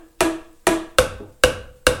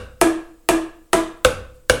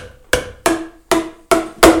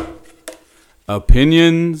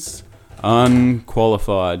Opinions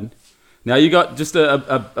Unqualified. Now you got just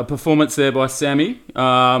a performance there by Sammy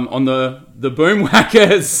on the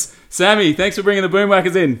Boomwhackers. Sammy, thanks for bringing the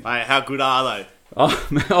Boomwhackers in. Mate, how good are they? Oh,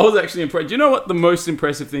 man, I was actually impressed. Do you know what the most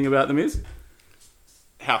impressive thing about them is?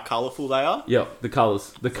 How colourful they are? Yeah, the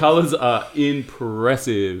colours. The colours are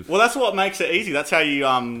impressive. Well, that's what makes it easy. That's how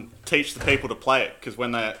you teach the people to play it. Because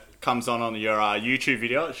when that comes on your YouTube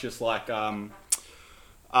video, it's just like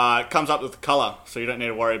it comes up with the colour, so you don't need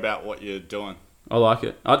to worry about what you're doing. I like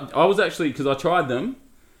it. I was actually, because I tried them,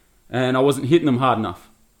 and I wasn't hitting them hard enough.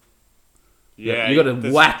 Yeah, you got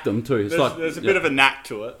to whack them too. It's there's a bit of a knack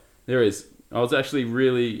to it. There is. I was actually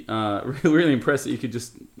really, really impressed that you could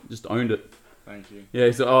just owned it. Thank you.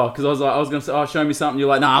 Yeah. So, because I was going to say, show me something. You're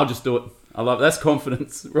like, nah, I'll just do it. I love it. That's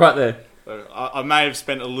confidence right there. So I may have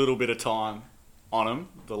spent a little bit of time on them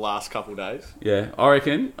the last couple of days. Yeah, I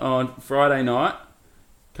reckon on Friday night,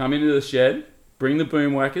 come into the shed, bring the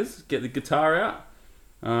Boomwhackers, get the guitar out.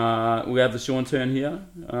 We'll have the Sean turn here.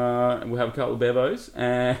 We'll have a couple of bevos,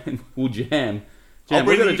 and we'll jam. I'll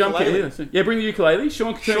bring the jump kit ukulele. here. Yeah, bring the ukulele.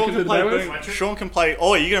 Sean can do the bevos. Sean can play.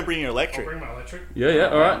 Oh, you're going to bring your electric. I'll bring my electric. Yeah,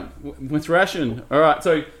 all right. Let's ration. All right,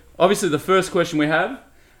 so obviously the first question we have,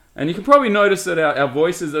 and you can probably notice that our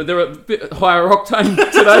voices, they're a bit higher octane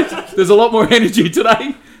today. There's a lot more energy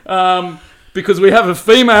today because we have a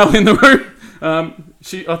female in the room.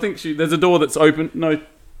 There's a door that's open. No.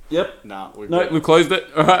 Yep. We've closed it.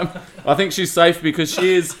 All right. I think she's safe because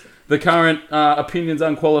she is the current Opinions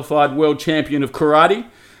Unqualified world champion of karate,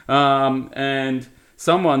 and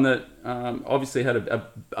someone that obviously had a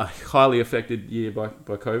highly affected year by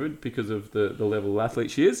COVID because of the level of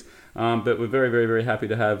athlete she is. But we're very, very, very happy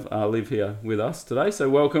to have Liv here with us today. So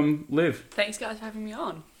welcome, Liv. Thanks, guys, for having me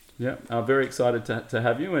on. Yeah, very excited to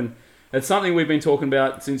have you, and it's something we've been talking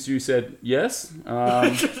about since you said yes. I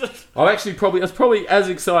was probably as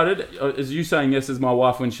excited as you saying yes as my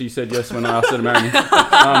wife when she said yes when I asked her to marry me,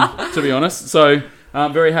 to be honest. So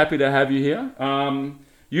I'm very happy to have you here.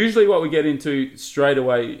 Usually what we get into straight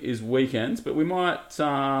away is weekends, but we might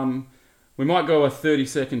go a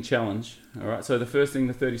 30-second challenge. All right, so the first thing,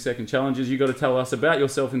 the 30-second challenge is you got to tell us about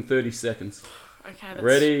yourself in 30 seconds. Okay, that's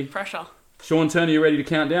ready? Pressure. Sean Turner, you ready to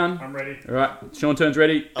count down? I'm ready. All right, Sean Turner's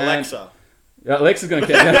ready. Alexa. Alexa's going to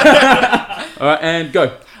count down. All right, and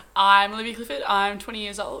go. I'm Olivia Clifford. I'm 20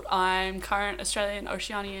 years old. I'm current Australian,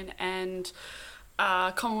 Oceanian and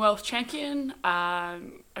Commonwealth champion.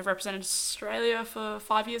 I've represented Australia for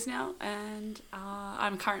 5 years now, and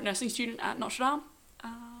I'm a current nursing student at Notre Dame.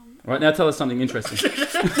 All right, now tell us something interesting.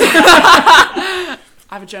 I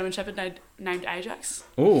have a German Shepherd named Ajax.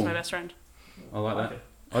 Ooh. He's my best friend. I like that.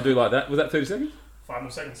 I do like that. Was that 30 seconds? 5 more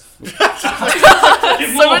seconds.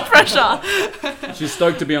 So much pressure. She's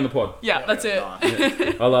stoked to be on the pod. Yeah, that's it.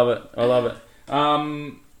 Yeah, I love it.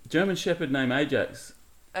 German Shepherd named Ajax.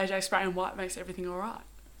 Ajax Spray and White makes everything all right.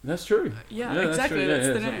 That's true. Yeah, that's exactly. true. That's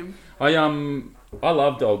the So name. I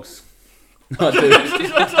love dogs. I do.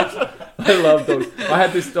 I love dogs. I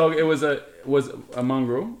had this dog. It was a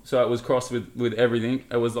mongrel, so it was crossed with everything.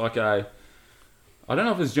 It was like I don't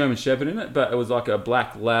know if there's German Shepherd in it, but it was like a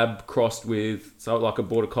black lab crossed with like a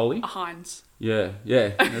border collie. A Heinz. Yeah,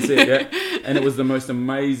 that's it. Yeah, and it was the most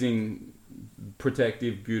amazing,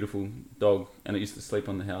 protective, beautiful dog, and it used to sleep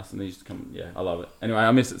on the house, and they used to come. Yeah, I love it. Anyway,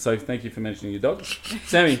 I miss it. So thank you for mentioning your dog,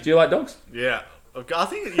 Sammy. Do you like dogs? Yeah. I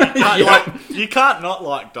think you can't, you can't not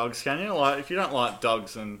like dogs, can you? Like, if you don't like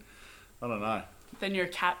dogs, then I don't know. Then you're a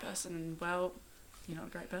cat person, and well, you're not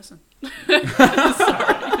a great person.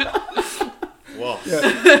 Whoa.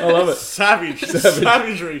 Yeah, I love it.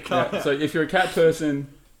 Savagery. Yeah, so if you're a cat person,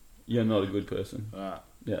 you're not a good person. Right.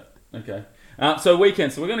 Yeah. Okay. So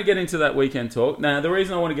weekend. So we're going to get into that weekend talk. Now, the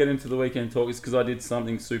reason I want to get into the weekend talk is because I did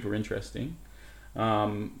something super interesting.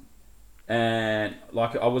 And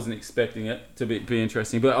like I wasn't expecting it to be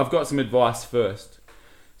interesting, but I've got some advice first.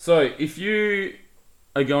 So if you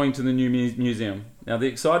are going to the new museum, now the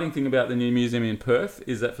exciting thing about the new museum in Perth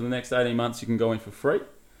is that for the next 18 months you can go in for free,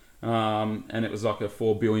 and it was like a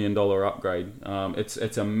 $4 billion upgrade.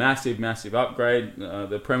 It's a massive upgrade.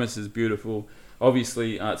 The premise is beautiful.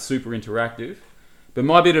 Obviously, it's super interactive. But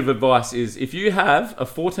my bit of advice is if you have a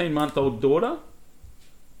 14-month-old daughter,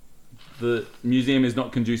 the museum is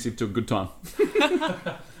not conducive to a good time.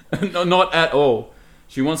 Not at all.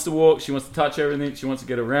 She wants to walk, she wants to touch everything, she wants to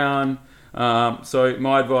get around. So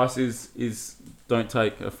my advice is don't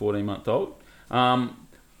take a 14-month-old.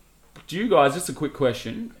 Do you guys, just a quick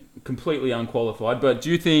question, completely unqualified, but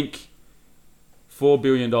do you think $4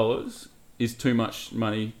 billion is too much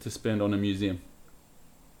money to spend on a museum?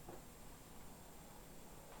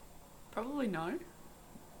 Probably no.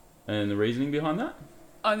 and the reasoning behind that?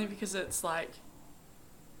 Only because it's like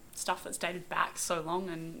stuff that's dated back so long,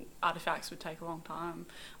 and artifacts would take a long time,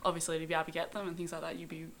 obviously, to be able to get them and things like that. You'd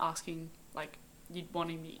be asking, like, you'd want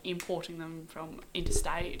to be importing them from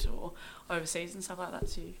interstate or overseas and stuff like that.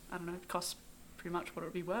 So, I don't know, it costs pretty much what it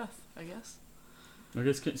would be worth, I guess. I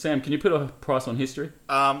guess, Sam, can you put a price on history?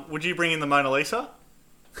 Would you bring in the Mona Lisa?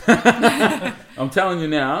 I'm telling you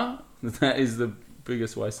now, that is the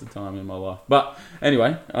biggest waste of time in my life. But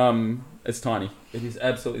anyway, it's tiny. It is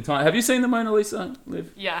absolutely tiny. Have you seen the Mona Lisa,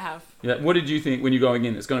 Liv? Yeah, I have. Yeah. What did you think when you're going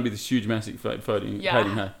in? It's going to be this huge, massive painting. Yeah,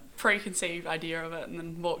 Hey? preconceived idea of it, and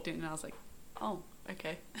then walked in and I was like, oh,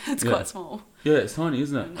 okay, it's Yeah. quite small. Yeah, it's tiny,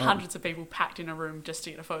 isn't it? And hundreds of people packed in a room just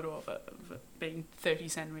to get a photo of it being 30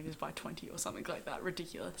 centimetres by 20 or something like that.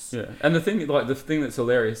 Ridiculous. Yeah, and the thing that's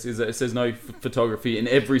hilarious is that it says no photography, and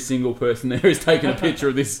every single person there is taking a picture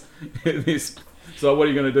of this. So what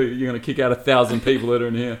are you going to do? You're going to kick out 1,000 people that are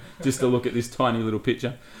in here just to look at this tiny little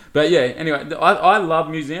picture. But yeah, anyway, I love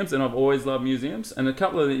museums, and I've always loved museums. And a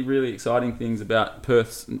couple of the really exciting things about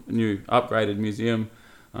Perth's new upgraded museum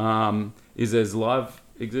is there's live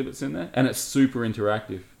exhibits in there, and it's super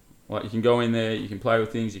interactive. Like, you can go in there, you can play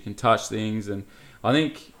with things, you can touch things, and I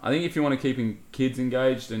think if you want to keep kids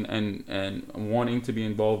engaged and wanting to be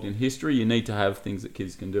involved in history, you need to have things that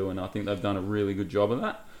kids can do, and I think they've done a really good job of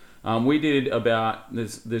that. We did about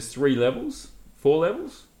there's 4 levels,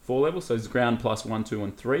 so it's ground plus 1, 2,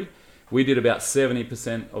 and 3. We did about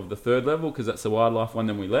 70% of the 3rd level because that's the wildlife one.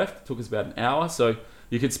 Then we left. It took us about an hour, so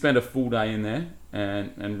you could spend a full day in there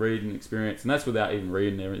and read and experience, and that's without even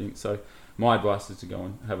reading everything. So my advice is to go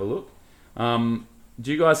and have a look.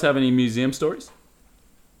 Do you guys have any museum stories?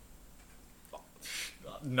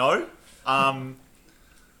 No.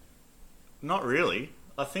 Not really.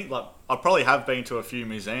 I think like I probably have been to a few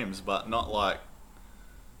museums, but not like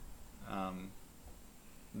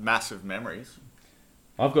massive memories.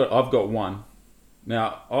 I've got one.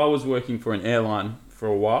 Now, I was working for an airline for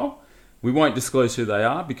a while. We won't disclose who they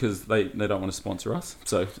are because they don't want to sponsor us,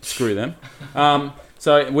 so screw them.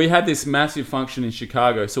 So we had this massive function in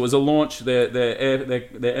Chicago. So it was a launch. Their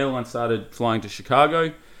airline started flying to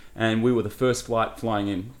Chicago, and we were the first flight flying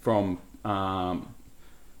in from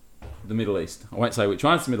the Middle East. I won't say which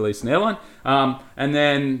one. It's the Middle Eastern airline. And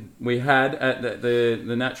then we had at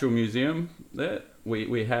the Natural Museum there,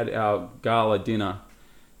 we had our gala dinner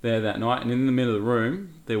there that night, and in the middle of the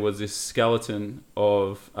room there was this skeleton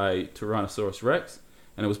of a Tyrannosaurus Rex,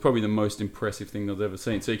 and it was probably the most impressive thing I've ever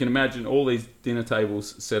seen. So you can imagine all these dinner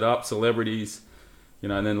tables set up, celebrities,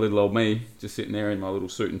 and then little old me just sitting there in my little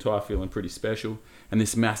suit and tie feeling pretty special, and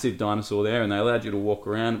this massive dinosaur there, and they allowed you to walk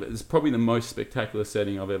around. But it's probably the most spectacular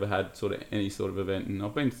setting I've ever had, sort of any sort of event, and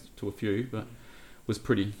I've been to a few, but it was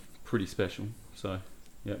pretty special. So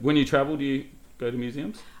yeah, when you travel, do you go to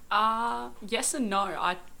museums? Yes and no.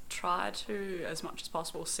 I try to, as much as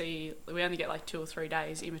possible, see. We only get like 2 or 3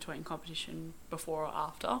 days in between competition before or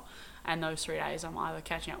after, and those 3 days I'm either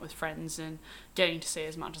catching up with friends and getting to see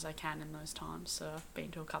as much as I can in those times. So I've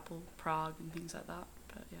been to a couple, Prague and things like that,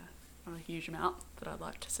 but yeah, not a huge amount that I'd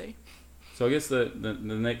like to see. So I guess the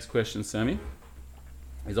next question, Sammy,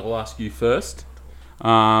 is I'll ask you first,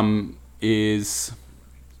 is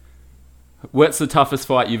what's the toughest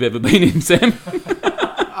fight you've ever been in, Sam?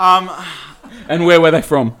 And where were they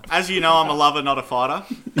from? As you know, I'm a lover, not a fighter.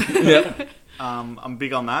 Yeah. I'm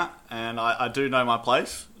big on that, and I do know my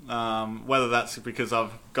place. Whether that's because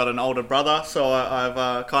I've got an older brother, so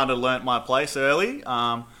I've kind of learnt my place early,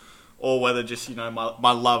 or whether just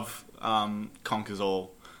my love conquers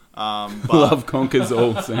all. But, Love conquers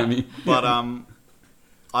all, Sammy. But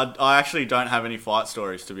I actually don't have any fight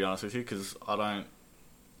stories, to be honest with you, because I don't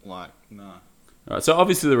no. Right, so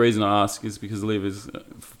obviously the reason I ask is because Liv is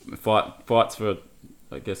fights for,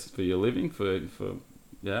 I guess, for your living, for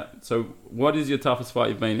yeah. So what is your toughest fight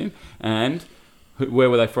you've been in, and where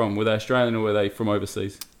were they from? Were they Australian or were they from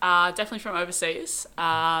overseas? Definitely from overseas,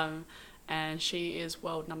 and she is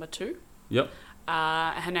world number 2. Yep.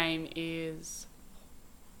 Her name is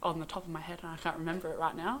on the top of my head, and I can't remember it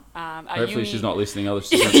right now. Hopefully she's not listening. Otherwise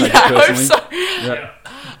she's Yeah, going to take I it hope personally. so. Yeah.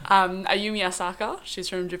 Ayumi Asaka, she's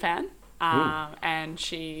from Japan, and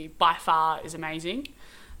she by far is amazing.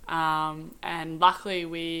 And luckily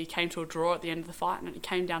we came to a draw at the end of the fight, and it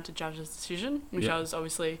came down to judge's decision, which I was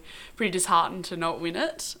obviously pretty disheartened to not win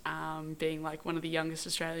it, being like one of the youngest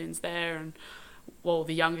Australians there, and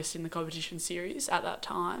the youngest in the competition series at that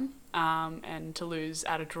time, and to lose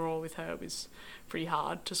at a draw with her was pretty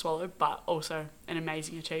hard to swallow, but also an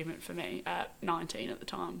amazing achievement for me at 19 at the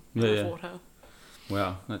time when I fought her.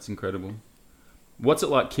 Wow, that's incredible. What's it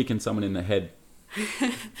like kicking someone in the head?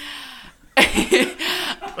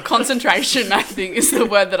 Concentration, I think, is the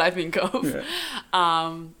word that I think of. Yeah.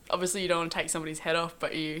 Obviously, you don't want to take somebody's head off,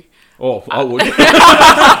 but you... Oh, I would.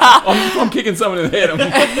 I'm kicking someone in the head.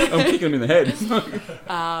 I'm kicking them in the head.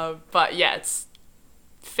 But yeah, it's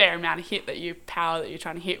fair amount of hit that power that you're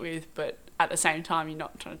trying to hit with, but at the same time, you're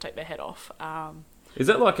not trying to take their head off. Is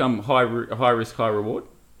that like high risk, high reward?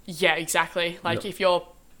 Yeah, exactly. Like Yep. if your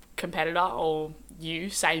competitor or you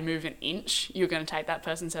say move an inch, you're going to take that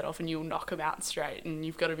person's head off and you'll knock them out straight, and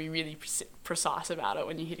you've got to be really precise about it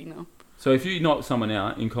when you're hitting them. So if you knock someone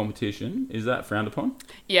out in competition, is that frowned upon?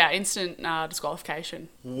 Yeah, instant disqualification.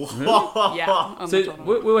 Whoa. Yeah. on the So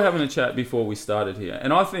tournament. we were having a chat before we started here,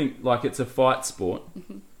 and I think like it's a fight sport,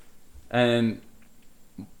 and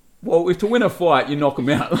well, if to win a fight, you knock them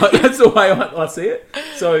out. Like, that's the way I see it.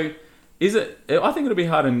 So is it? I think it'll be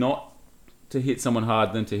harder not to hit someone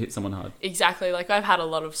hard than to hit someone hard. Exactly. Like I've had a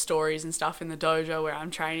lot of stories and stuff in the dojo where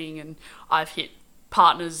I'm training and I've hit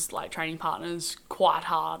partners, like training partners, quite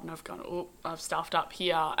hard, and I've gone, oh, I've stuffed up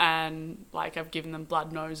here, and like I've given them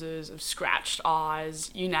blood noses, I've scratched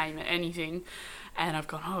eyes, you name it, anything, and I've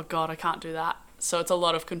gone, oh god, I can't do that. So it's a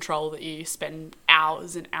lot of control that you spend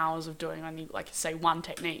hours and hours of doing only, like say, one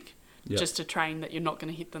technique, Yep. just to train that you're not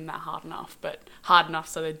going to hit them that hard enough, but hard enough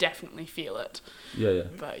so they definitely feel it. Yeah.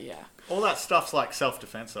 But yeah. All that stuff's like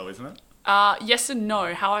self-defense though, isn't it? Yes and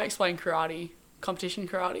no. How I explain karate, competition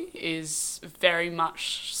karate, is very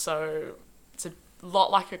much so. It's a lot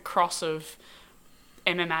like a cross of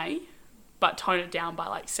MMA, but tone it down by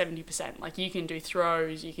like 70%. Like you can do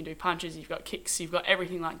throws, you can do punches, you've got kicks, you've got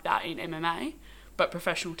everything like that in MMA, but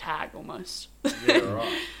professional tag almost. Yeah,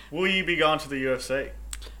 right. Will you be going to the UFC?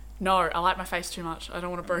 No, I like my face too much. I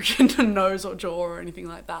don't want to break into nose or jaw or anything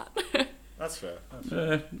like that. That's fair.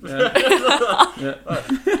 Yeah.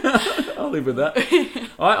 I'll live with that.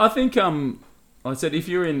 I think like I said, if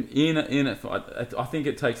you're in it, I think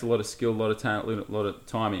it takes a lot of skill, a lot of talent, a lot of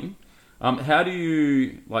timing. How do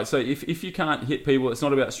you so if you can't hit people, it's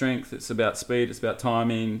not about strength, it's about speed, it's about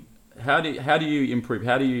timing. How do you improve?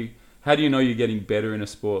 How do you know you're getting better in a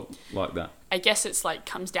sport like that? I guess it's like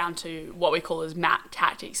comes down to what we call as mat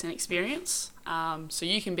tactics and experience. So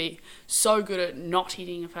you can be so good at not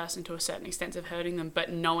hitting a person to a certain extent of hurting them,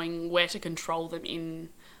 but knowing where to control them in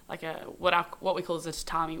like what we call as a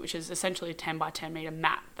tatami, which is essentially a 10 by 10 meter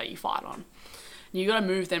mat that you fight on. And you got to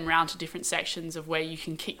move them around to different sections of where you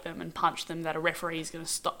can kick them and punch them that a referee is going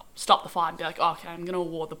to stop the fight and be like, oh, okay, I'm going to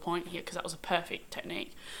award the point here because that was a perfect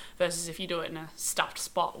technique. Versus if you do it in a stuffed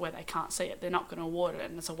spot where they can't see it, they're not going to award it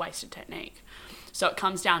and it's a wasted technique. So it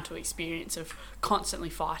comes down to experience of constantly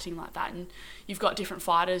fighting like that. And you've got different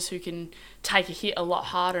fighters who can take a hit a lot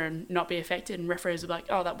harder and not be affected, and referees are like,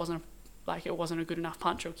 oh, that wasn't it wasn't a good enough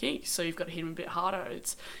punch or kick, so you've got to hit them a bit harder.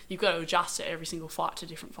 You've got to adjust to every single fight to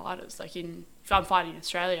different fighters. Like if I'm fighting in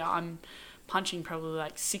Australia, I'm punching probably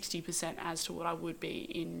like 60% as to what I would be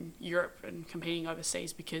in Europe and competing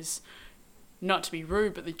overseas, because not to be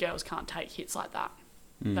rude, but the girls can't take hits like that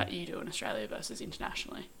that you do in Australia versus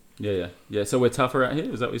internationally. Yeah. So we're tougher out here.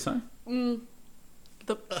 Is that what you're saying?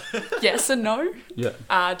 Yes and no.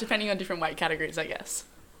 Yeah. Depending on different weight categories, I guess.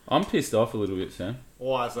 I'm pissed off a little bit, Sam.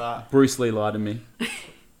 Why is that? Bruce Lee lied to me.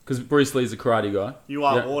 Because Bruce Lee's a karate guy. You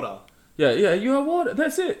are Yeah. water. Yeah, you are water.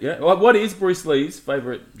 That's it. Yeah. What is Bruce Lee's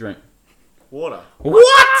favourite drink? Water. Water!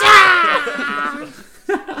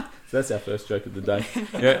 So that's our first joke of the day.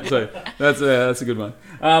 Yeah, so that's a good one.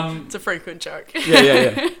 It's a frequent joke.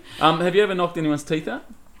 Yeah. Have you ever knocked anyone's teeth out?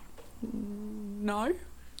 No?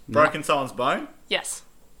 Broken someone's bone? Yes.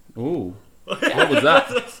 Ooh. What was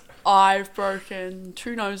that? I've broken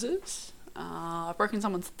 2 noses, I've broken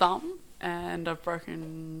someone's thumb, and I've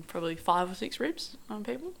broken probably 5 or 6 ribs on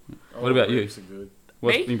people. What about you? Ribs are good.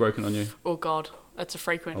 What's Me? been broken on you? Oh God, that's a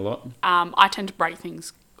frequent. A lot? I tend to break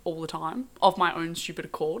things all the time, of my own stupid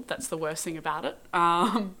accord. That's the worst thing about it.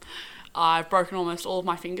 I've broken almost all of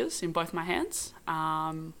my fingers in both my hands,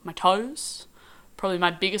 my toes. Probably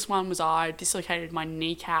my biggest one was I dislocated my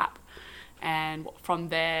kneecap, and from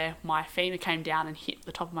there my femur came down and hit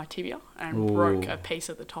the top of my tibia and broke a piece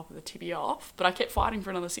of the top of the tibia off. But I kept fighting for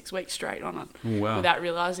another 6 weeks straight on it without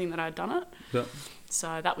realising that I'd done it. Yeah.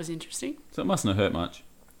 So that was interesting. So it mustn't have hurt much.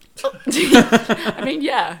 I mean,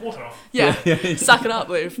 yeah. Water off. Yeah. Suck it up,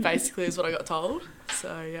 Liv, basically is what I got told.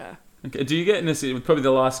 So, yeah. Okay. Do you get in this? Probably the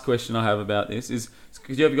last question I have about this is,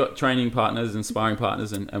 because you ever got training partners and sparring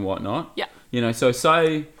partners and whatnot? Yeah. So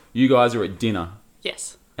say you guys are at dinner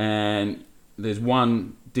Yes. and there's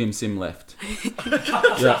one dim sim left.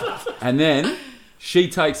 Yeah. And then she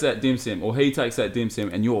takes that dim sim or he takes that dim sim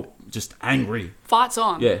and you're just angry. Fight's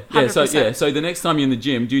on. Yeah. 100%. So the next time you're in the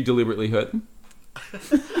gym, do you deliberately hurt them?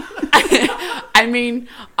 I mean,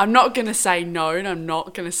 I'm not going to say no and I'm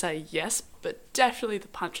not going to say yes, but definitely the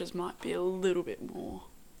punches might be a little bit more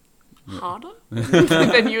harder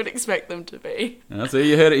than you would expect them to be. So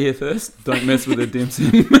you heard it here first. Don't mess with a dim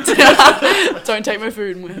sim. Don't take my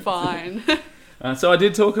food and we're fine. So I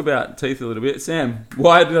did talk about teeth a little bit. Sam,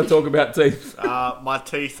 why did I talk about teeth? My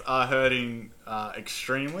teeth are hurting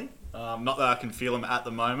extremely. Not that I can feel them at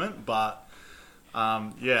the moment, but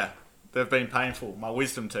yeah, they've been painful. My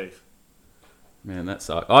wisdom teeth. Man, that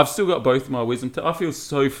sucks. I've still got both my wisdom teeth. I feel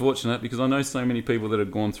so fortunate because I know so many people that have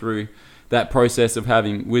gone through that process of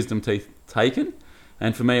having wisdom teeth taken,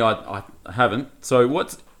 and for me, I haven't. So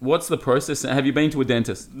what's the process? Have you been to a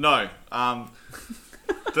dentist? No.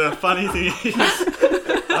 The funny thing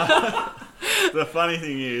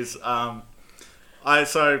is,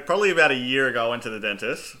 so probably about a year ago I went to the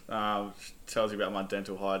dentist. Which tells you about my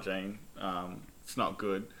dental hygiene. It's not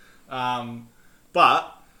good.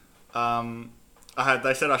 But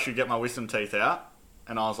they said I should get my wisdom teeth out,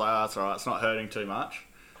 and I was like, oh, that's alright, it's not hurting too much.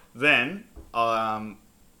 Then,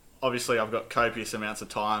 obviously I've got copious amounts of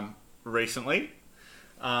time recently.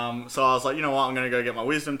 So I was like, you know what, I'm going to go get my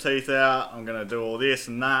wisdom teeth out. I'm going to do all this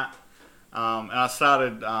and that. And I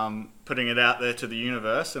started putting it out there to the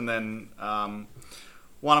universe. And then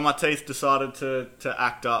one of my teeth decided to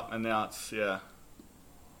act up. And now it's, yeah.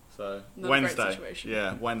 So Not Wednesday. a great situation.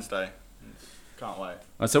 Yeah, Wednesday. Can't wait.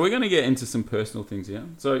 So we're going to get into some personal things here.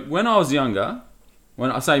 So when I was younger,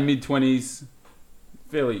 when I say mid-20s,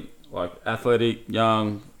 fairly like athletic,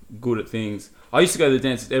 young, good at things, I used to go to the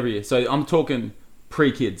dentist every year. So I'm talking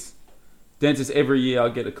pre-kids. Dentist every year,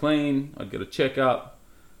 I'd get a clean, I'd get a checkup,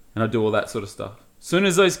 and I'd do all that sort of stuff. As soon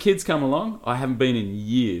as those kids come along, I haven't been in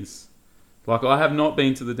years. Like, I have not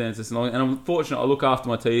been to the dentist, and I'm fortunate. I look after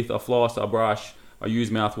my teeth, I floss, I brush, I use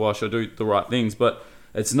mouthwash, I do the right things, but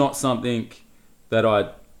it's not something that I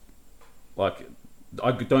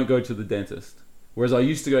don't go to the dentist. Whereas I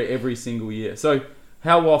used to go every single year. So,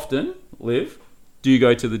 how often, Liv, do you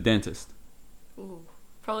go to the dentist? Ooh,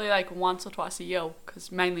 probably like once or twice a year,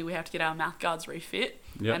 because mainly we have to get our mouth guards refit,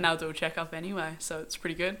 and they'll do a checkup anyway, so it's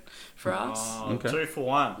pretty good for us. Okay. 2 for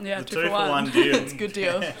 1. Yeah, the 2 for 1 deal. It's a good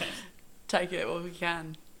deal. Take it while we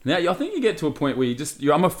can. Now, I think you get to a point where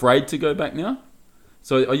I'm afraid to go back now.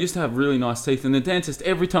 So I used to have really nice teeth, and the dentist,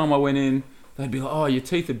 every time I went in, they'd be like, oh, your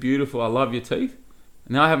teeth are beautiful, I love your teeth.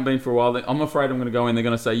 And now I haven't been for a while. I'm afraid I'm going to go in, they're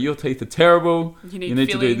going to say, your teeth are terrible, you need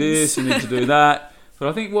to do this, you need to do that. But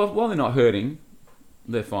I think, while they're not hurting,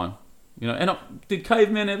 they're fine. You know, and did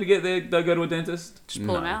cavemen ever get there? They go to a dentist? Just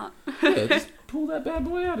pull them out. Yeah, just pull that bad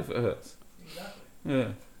boy out if it hurts. Exactly. Yeah.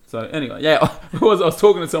 So anyway, I was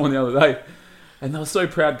talking to someone the other day, and they were so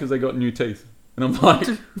proud because they got new teeth, and I'm like,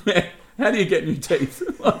 man, how do you get new teeth?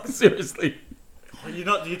 Like, seriously.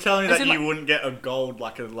 You're telling me that you wouldn't get a gold,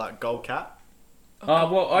 like gold cap?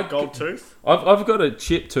 Gold tooth? I've got a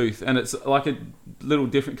chip tooth, and it's like a little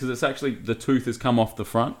different because it's actually the tooth has come off the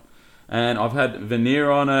front, and I've had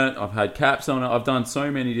veneer on it, I've had caps on it, I've done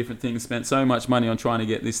so many different things, spent so much money on trying to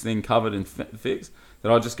get this thing covered and fixed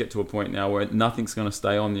that I'll just get to a point now where nothing's going to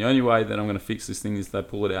stay on. The only way that I'm going to fix this thing is they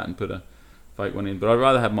pull it out and put a fake one in. But I'd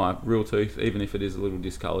rather have my real tooth, even if it is a little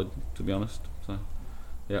discoloured, to be honest. So,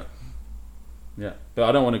 yeah. But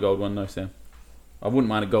I don't want a gold one, no, Sam. I wouldn't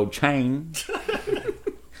mind a gold chain.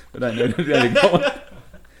 I don't know a gold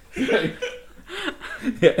one.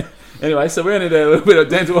 Yeah. Anyway, so we're going to do a little bit of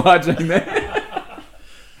dental hygiene there.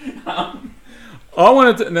 I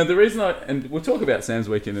wanted to. Now, the reason and we'll talk about Sam's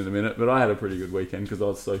weekend in a minute, but I had a pretty good weekend because I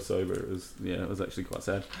was so sober. It was actually quite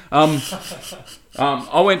sad.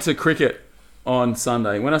 I went to cricket on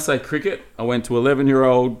Sunday. When I say cricket, I went to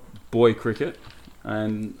 11-year-old boy cricket,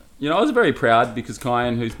 and I was very proud because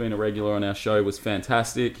Kyan, who's been a regular on our show, was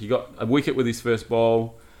fantastic. He got a wicket with his first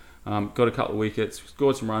bowl, got a couple of wickets,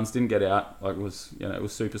 scored some runs, didn't get out. It was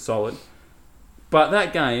super solid. But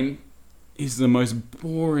that game is the most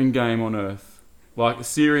boring game on earth. Like,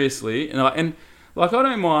 seriously, and I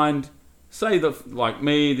don't mind. Say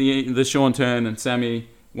the Sean Turn and Sammy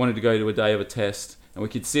wanted to go to a day of a test, and we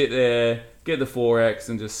could sit there, get the 4X,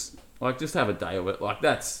 and just have a day of it. Like,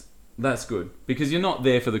 that's good because you're not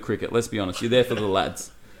there for the cricket. Let's be honest, you're there for the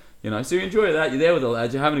lads. So you enjoy that. You're there with the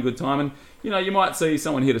lads. You're having a good time, and you might see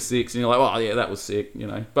someone hit a 6, and you're like, oh yeah, that was sick.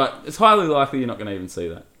 But it's highly likely you're not going to even see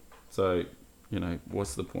that. So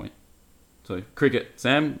what's the point? So cricket,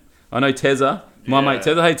 Sam. I know Tezza. My mate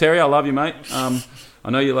Tezza. Hey Terry, I love you, mate. I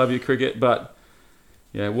know you love your cricket, but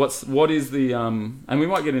yeah, what is the and we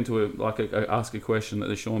might get into ask a question that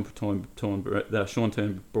the Sean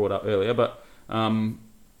Turn brought up earlier, but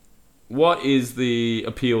what is the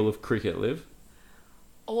appeal of cricket, Liv?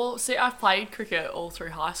 Well, see, I've played cricket all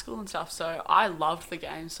through high school and stuff, so I loved the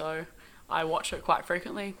game. So I watch it quite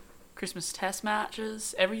frequently. Christmas test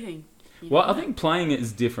matches, everything. Well, I think playing it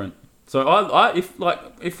is different. So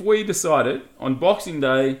if we decided on Boxing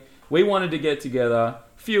Day we wanted to get together,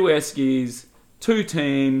 few Eskies, 2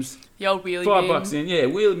 teams, The old wheelie $5 in, yeah,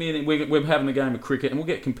 wheelie bin, we're having a game of cricket and we'll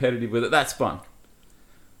get competitive with it. That's fun.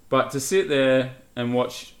 But to sit there and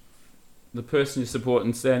watch the person you're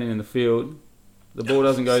supporting standing in the field, the ball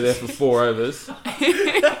doesn't go there for 4 overs.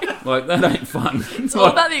 Like, that ain't fun. It's all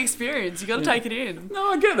about the experience. You got to take it in.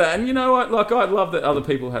 No, I get that. And you know what? Like, I love that other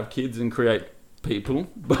people have kids and create people.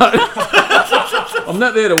 But I'm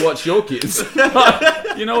not there to watch your kids.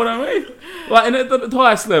 Like, you know what I mean? Like, and at the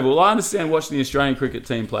highest level, I understand watching the Australian cricket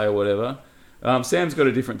team play or whatever. Sam's got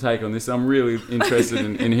a different take on this. I'm really interested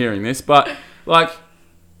in hearing this. But, like,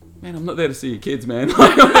 man, I'm not there to see your kids, man.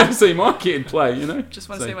 Like, I'm there to see my kid play, you know? Just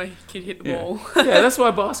want to see my kid hit the Yeah. ball. Yeah, that's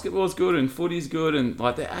why basketball's good and footy's good and,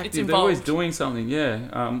 like, they're active. It's They're always involved. doing something,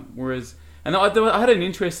 yeah. Whereas... And I had an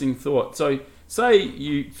interesting thought. So, say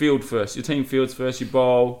you field first. Your team fields first. You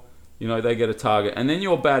bowl. You know, they get a target. And then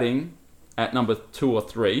you're batting at number 2 or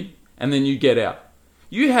 3. And then you get out.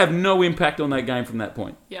 You have no impact on that game from that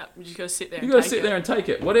point. Yeah, you just got to sit there. You got to sit there and take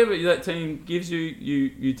it. Whatever that team gives you,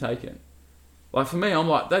 you take it. Like, for me, I'm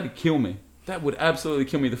like, that'd kill me. That would absolutely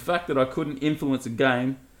kill me. The fact that I couldn't influence a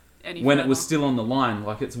game when it was still on the line,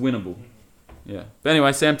 like it's winnable. Yeah. But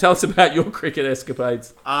anyway, Sam, tell us about your cricket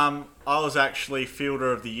escapades. I was actually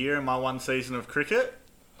fielder of the year in my one season of cricket.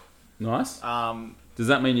 Nice. Does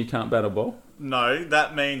that mean you can't bat a ball? No,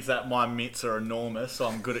 that means that my mitts are enormous, so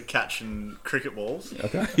I'm good at catching cricket balls.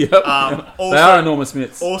 Okay. Yep. Also, They are enormous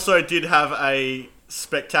mitts. Also did have a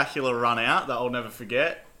spectacular run out that I'll never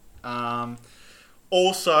forget.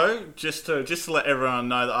 Also, just to let everyone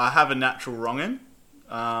know that I have a natural wrong'un.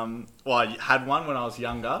 Well, I had one when I was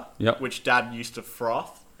younger, Yep. which Dad used to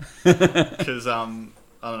froth because I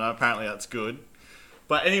don't know. Apparently, that's good.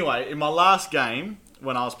 But anyway, in my last game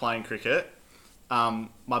when I was playing cricket,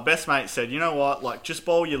 my best mate said, "You know what? Like, just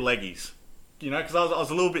bowl your leggies." You know, because I was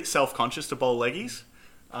a little bit self-conscious to bowl leggies,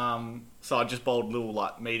 so I just bowled little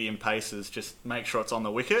like medium paces, just make sure it's on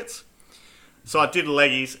the wickets. So I did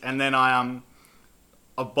leggies, and then I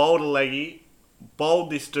bowled a leggy. Bowled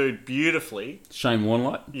this dude beautifully. Shane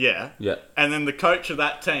Warnlight? Yeah. Yeah. And then the coach of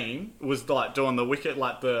that team was like doing the wicket,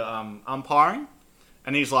 like the umpiring,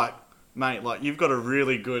 and he's like, "Mate, like you've got a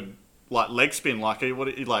really good like leg spin. Like, what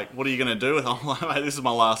are you gonna do with it?" I'm like, "Mate, this is my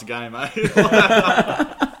last game, mate."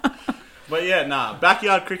 But yeah,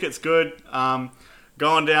 backyard cricket's good.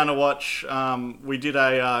 Going down to watch. We did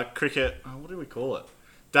a cricket. What do we call it?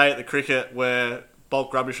 Day at the cricket where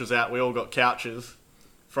bulk rubbish was out. We all got couches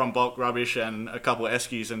from bulk rubbish and a couple of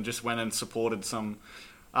eskies and just went and supported some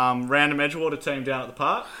random Edgewater team down at the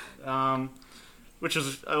park, which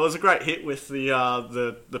was a great hit with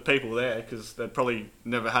the people there because they'd probably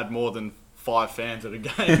never had more than 5 fans at a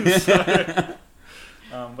game. So,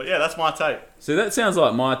 but yeah, that's my take. So that sounds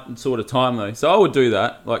like my sort of time though. So I would do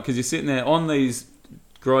that, like, because you're sitting there on these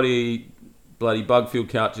grotty, bloody bug-filled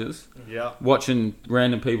couches, Yeah, watching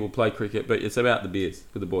random people play cricket, but it's about the beers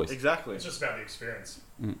with the boys. exactly. It's just about the experience.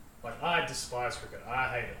 Mm. Like, I despise cricket. I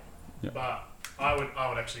hate it. Yep. But I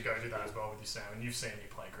would actually go do that as well with you, Sam. And you've seen me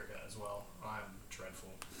play cricket as well. I'm dreadful.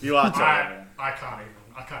 You are terrible. I can't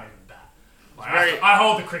even bat. Like, Very- I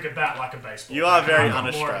hold the cricket bat like a baseball. You are bat. very I've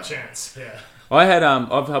got more of a un-Australian. chance. Yeah. I had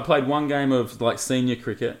I've played one game of like senior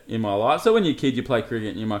cricket in my life. So when you're a kid, you play cricket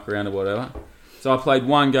and you muck around or whatever. So I played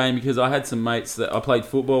one game because I had some mates that I played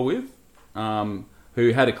football with,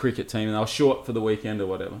 who had a cricket team and they were short for the weekend or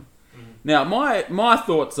whatever. Now my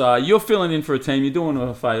thoughts are: you're filling in for a team, you're doing them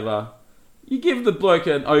a favour. You give the bloke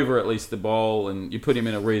an over at least the bowl, and you put him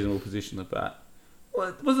in a reasonable position to bat. Well,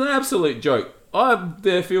 it was an absolute joke. I'm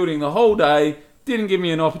there fielding the whole day. Didn't give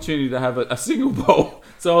me an opportunity to have a single ball.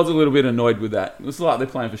 So I was a little bit annoyed with that. It was like they're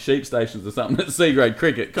playing for sheep stations or something at C-grade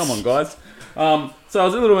cricket. Come on, guys. So I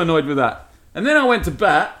was a little annoyed with that. And then I went to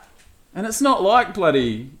bat, and it's not like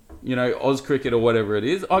bloody, Oz cricket or whatever it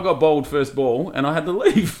is. I got bowled first ball, and I had to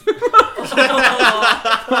leave.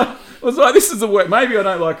 I was like, this is the work. Maybe I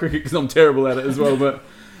don't like cricket because I'm terrible at it as well, but,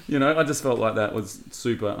 I just felt like that was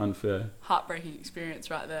super unfair. Heartbreaking experience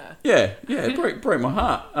right there. Yeah, it broke my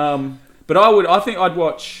heart. But I think I'd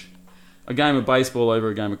watch a game of baseball over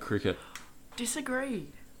a game of cricket. Disagree.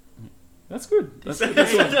 That's good. That's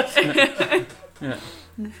good. Yeah.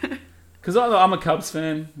 Because I'm a Cubs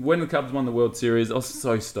fan. When the Cubs won the World Series, I was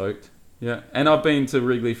so stoked. Yeah. And I've been to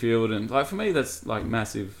Wrigley Field, and like for me, that's like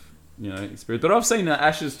massive, experience. But I've seen the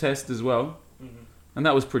Ashes Test as well, and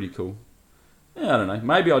that was pretty cool. Yeah, I don't know.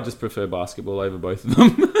 Maybe I just prefer basketball over both of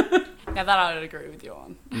them. Now that I'd agree with you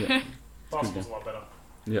on. Yeah. Basketball's a lot better.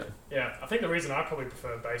 Yeah. Yeah, I think the reason I probably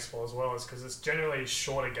prefer baseball as well is because it's generally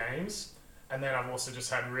shorter games, and then I've also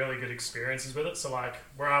just had really good experiences with it. So like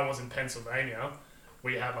where I was in Pennsylvania,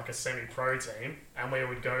 we had like a semi-pro team, and we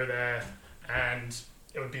would go there, and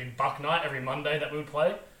it would be Buck Night every Monday that we would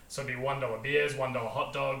play. So it'd be $1 beers, $1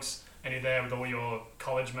 hot dogs, and you're there with all your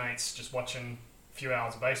college mates just watching a few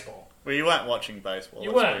hours of baseball. Well, you weren't watching baseball.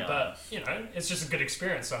 You let's weren't, be but honest. you know, it's just a good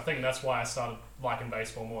experience. So I think that's why I started liking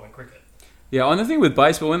baseball more than cricket. Yeah, and the thing with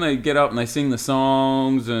baseball, when they get up and they sing the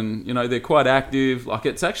songs and, you know, they're quite active, like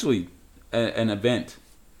it's actually an event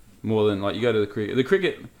more than, like, you go to the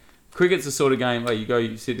cricket. Cricket's the sort of game where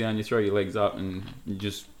you sit down, you throw your legs up and you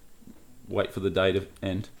just wait for the day to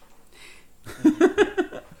end.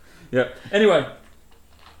 Yeah. Anyway,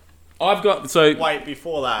 I've got, so... Wait,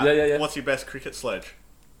 before that, Yeah. what's your best cricket sledge?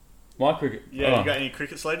 My cricket. Yeah, Oh. you got any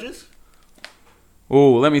cricket sledges?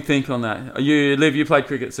 Oh, let me think on that. You played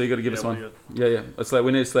cricket, so you got to give us what one. do you- Yeah. A sledge.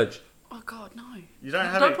 We need a sledge. Oh God, no! You don't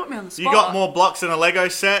have Don't it. put me on the spot. You got more blocks than a Lego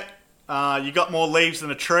set. You got more leaves than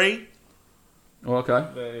a tree. Oh, okay.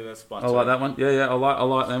 Yeah, that's my I like that one. Yeah. I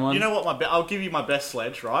like that one. You know what? I'll give you my best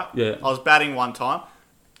sledge, right? Yeah. I was batting one time.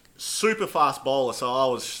 Super fast bowler, so I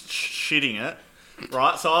was shitting it,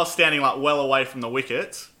 right? So I was standing like well away from the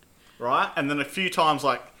wickets, right? And then a few times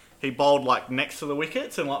like he bowled like next to the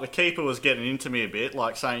wickets, and like the keeper was getting into me a bit,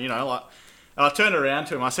 like saying, you know, like. And I turned around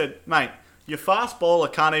to him. I said, "Mate, your fast bowler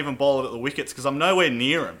can't even bowl it at the wickets because I'm nowhere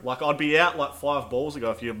near him. Like I'd be out like 5 balls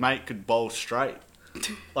ago if your mate could bowl straight.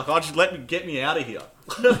 Like I'd just get me out of here."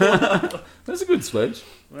 That's a good sledge.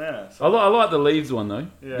 Yeah. I like the leaves one though.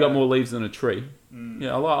 Yeah. You got more leaves than a tree.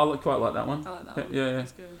 Yeah, I quite like that one. I like that one. Yeah.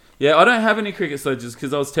 That's good. Yeah, I don't have any cricket sledges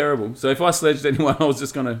because I was terrible. So if I sledged anyone, I was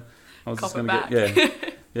just gonna Cop it get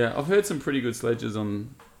back. yeah. I've heard some pretty good sledges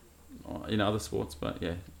on in other sports, but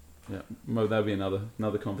yeah. Well, that'll be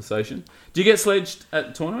another conversation. Do you get sledged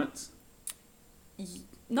at tournaments?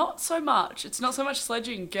 Not so much. It's not so much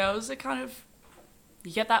sledging. Girls are kind of...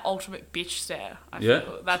 You get that ultimate bitch stare. I Yeah.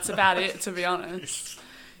 feel. That's about it, to be honest.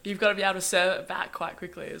 You've got to be able to serve it back quite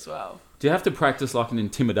quickly as well. Do you have to practice like an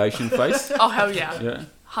intimidation face? Oh, hell yeah. Yeah.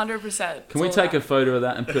 100%. Can we It's all take a that. photo of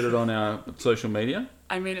that and put it on our social media?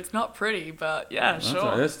 I mean, it's not pretty, but yeah, That's sure. all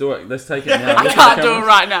right, let's do it. Let's take it now. I can't do it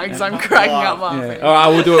right now because I'm cracking up laughing. Yeah. All right,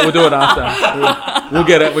 we'll do it after. We'll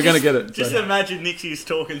get it. We're gonna get it. Just So, imagine Nixie's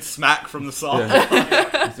talking smack from the side. yeah.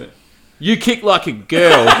 That's it. You kick like a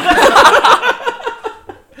girl.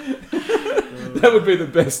 That would be the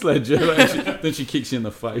best sledge ever. Then she kicks you in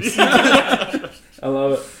the face. I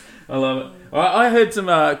love it. All right, I heard some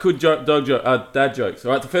good dad jokes.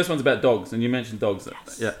 All right, the first one's about dogs, and you mentioned dogs.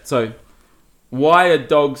 Yes. Yeah. So, why are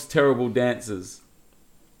dogs terrible dancers?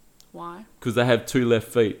 Why? Because they have 2 left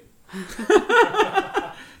feet.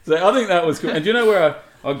 So I think that was cool. And do you know where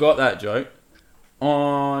I got that joke?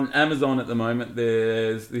 On Amazon at the moment,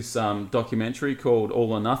 there's this documentary called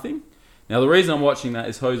All or Nothing. Now, the reason I'm watching that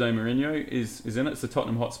is Jose Mourinho is in it. It's the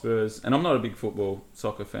Tottenham Hotspurs. And I'm not a big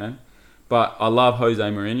soccer fan, but I love Jose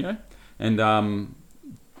Mourinho. And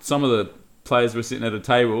some of the players were sitting at a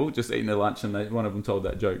table just eating their lunch, and one of them told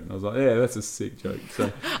that joke. And I was like, yeah, that's a sick joke.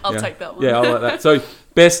 So I'll yeah. take that one. Yeah, I like that. So,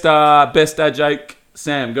 best dad joke,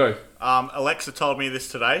 Sam, go. Alexa told me this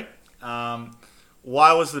today.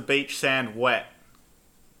 Why was the beach sand wet?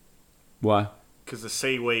 Why? Because the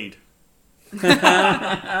seaweed.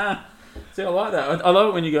 See, I like that. I love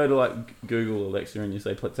it when you go to like Google Alexa and you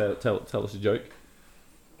say, tell us a joke.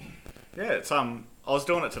 Yeah, it's I was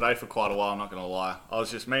doing it today for quite a while. I'm not gonna lie. I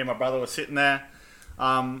was just me and my brother were sitting there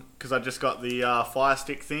because I just got the Fire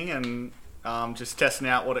Stick thing and just testing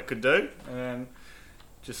out what it could do and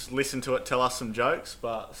just listen to it tell us some jokes.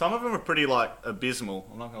 But some of them are pretty like abysmal.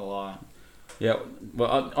 I'm not gonna lie. Yeah,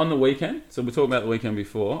 well, on the weekend, so we're talking about the weekend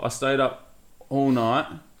before, I stayed up all night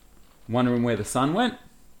wondering where the sun went,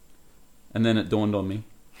 and then it dawned on me.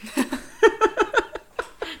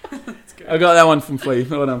 I got that one from Flea.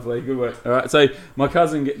 Well done, Flea. Good work. All right, so my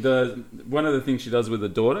cousin does one of the things she does with her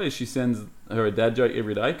daughter is she sends her a dad joke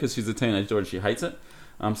every day because she's a teenage daughter and she hates it.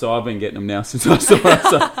 So I've been getting them now since I saw her.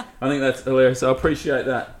 So I think that's hilarious. So I appreciate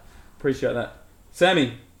that.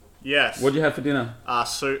 Sammy, Yes. what'd you have for dinner?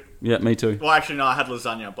 Soup. Yeah, me too. Well, actually, no. I had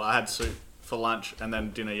lasagna, but I had soup for lunch and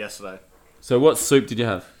then dinner yesterday. So what soup did you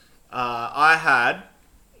have? I had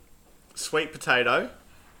sweet potato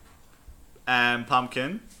and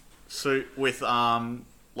pumpkin soup with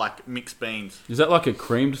like mixed beans. Is that like a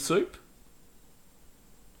creamed soup?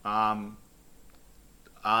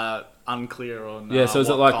 Unclear on Yeah, so is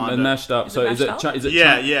it what like kind of- mashed up? Is So it is it? mashed up? Is it?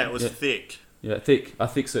 Yeah, it was Yeah. thick. Yeah, thick. A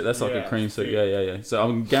thick soup. That's like a Yeah, cream soup. thick. Yeah. So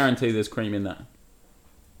I guarantee there's cream in that.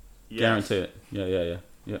 Yes. Guarantee it.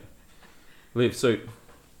 Yeah. Liv, soup.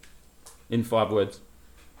 In 5 words.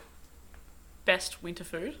 Best winter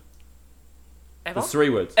food ever. There's 3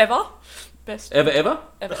 words. Ever. Best. Ever? Ever.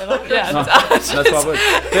 Yeah. No, that's 5 words.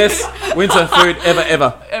 Best winter food ever.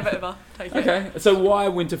 Ever. Take it. Okay. So why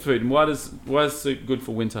winter food? And why is soup good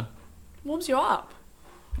for winter? Warms you up.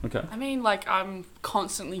 Okay. I mean, like, I'm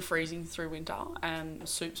constantly freezing through winter, and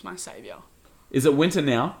soup's my saviour. Is it winter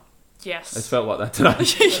now? Yes. It felt like that today.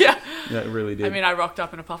 Yeah. Yeah, it really did. I mean, I rocked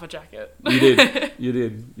up in a puffer jacket. You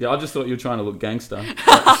did. Yeah, I just thought you were trying to look gangster.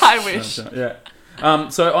 I wish. Yeah.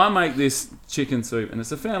 So I make this chicken soup, and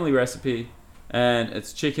it's a family recipe, and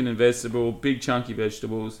it's chicken and vegetable, big chunky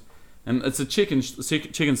vegetables, and it's a chicken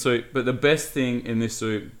soup. But the best thing in this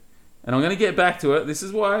soup, and I'm going to get back to it. This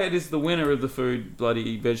is why it is the winner of the food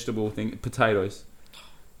bloody vegetable thing: potatoes.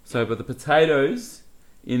 So, but the potatoes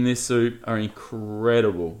in this soup are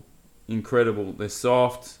incredible. They're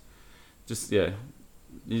soft. You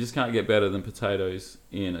just can't get better than potatoes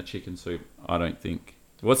in a chicken soup, I don't think.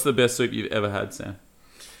 What's the best soup you've ever had, Sam?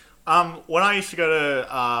 When I used to go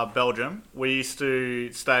to Belgium, we used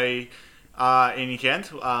to stay in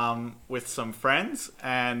Ghent with some friends,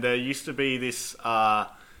 and there used to be this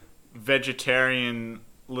vegetarian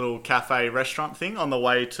little cafe restaurant thing on the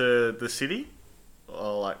way to the city,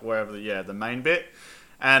 or like wherever the main bit.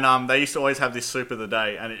 And they used to always have this soup of the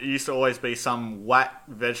day, and it used to always be some whack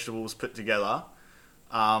vegetables put together,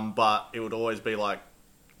 but it would always be like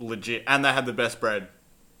legit, and they had the best bread.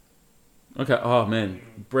 Okay. Oh man,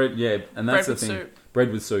 bread. Yeah, and that's Bread the thing.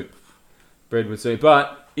 with soup. Bread with soup.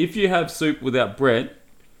 But if you have soup without bread,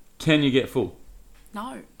 can you get full?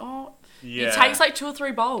 No. Oh. Yeah. It takes like 2 or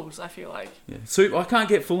 3 bowls, I feel like. Yeah. Soup. I can't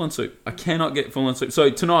get full on soup. I cannot get full on soup.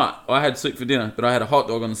 So tonight I had soup for dinner, but I had a hot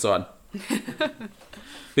dog on the side.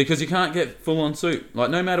 Because you can't get full on soup. Like,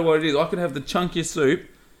 no matter what it is, I could have the chunkiest soup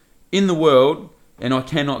in the world, and I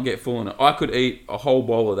cannot get full on it. I could eat a whole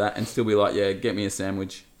bowl of that and still be like, yeah, get me a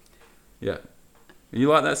sandwich. Yeah. You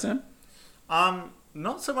like that, Sam?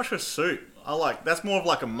 Not so much with soup. That's more of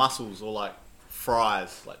like a mussels or like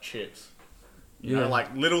fries, like chips. You know,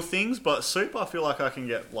 like little things, but soup I feel like I can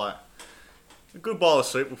get like a good bowl of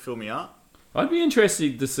soup will fill me up. I'd be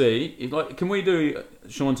interested to see if, like, can we do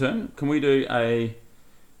Sean Turn? Can we do a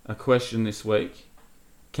question this week?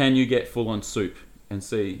 Can you get full on soup and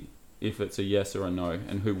see if it's a yes or a no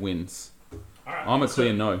and who wins? All right, I'm a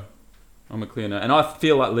clear no, and I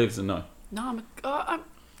feel like Liv's a no. No, I'm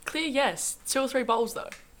clear yes. 2 or 3 bowls, though.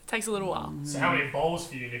 It takes a little while. So how many bowls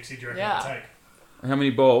for you, Nixie, do you reckon it'll take? How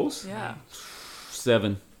many bowls? Yeah.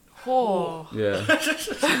 7. Oh. Yeah.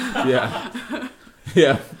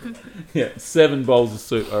 7 bowls of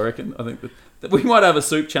soup, I reckon. I think that we might have a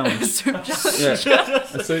soup challenge. Soup challenge. Yeah,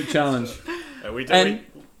 a soup challenge. Yeah, we do. And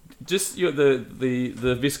just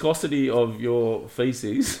the viscosity of your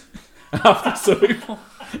feces after soup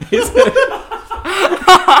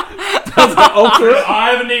does it alter it?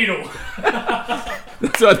 I have a needle.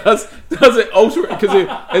 So does it alter it?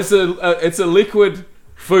 Because it's a liquid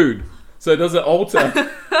food. So does it alter?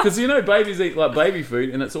 Because babies eat like baby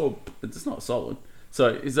food, and it's not solid. So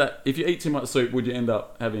is that, if you eat too much soup, would you end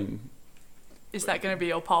up having? Is that going to be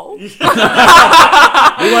your poll? We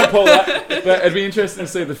won't poll that, but it'd be interesting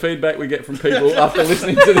to see the feedback we get from people after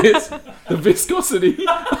listening to this. The viscosity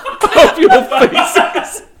of your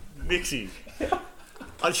feces. Nixie.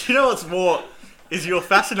 You know what's more is your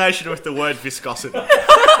fascination with the word viscosity.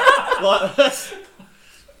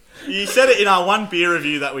 You said it in our one beer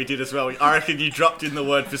review that we did as well. I reckon you dropped in the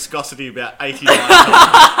word viscosity about 89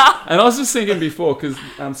 times. And I was just thinking before, because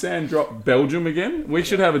Sam dropped Belgium again. We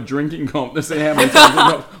should have a drinking comp to see how many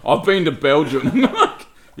times I've been to Belgium.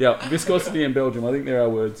 Yeah, viscosity and Belgium. I think they're our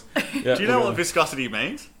words. Yeah, Do you know what viscosity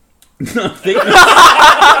means? Thickness.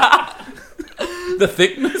 The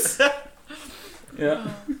thickness.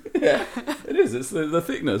 Yeah, it is. It's the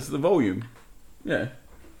thickness, the volume. Yeah,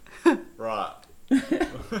 Right.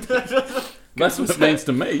 that's what it means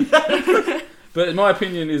to me. But in my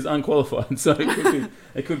opinion, is unqualified, so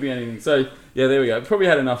it could be anything. So yeah, there we go. Probably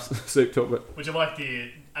had enough soup talk, but Would you like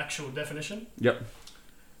the actual definition? yep.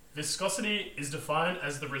 Viscosity is defined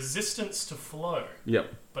as the resistance to flow,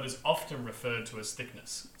 Yep. but is often referred to as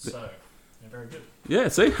thickness. So, yeah, very good. Yeah,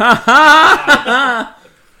 see? Ha ha!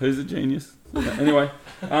 Who's a genius? Yeah, anyway,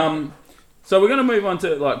 so we're going to move on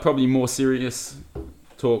to like probably more serious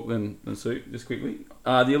talk than soup, just quickly.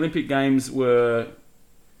 The Olympic Games were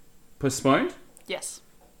postponed, Yes.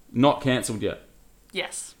 not cancelled yet.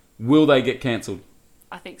 Yes. Will they get cancelled?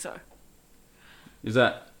 I think so. Is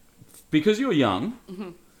that because you're young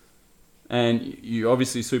and you're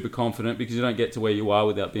obviously super confident because you don't get to where you are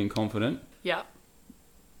without being confident. Yeah.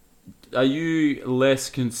 Are you less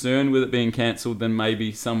concerned with it being cancelled than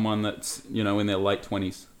maybe someone that's, you know, in their late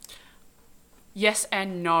 20s? Yes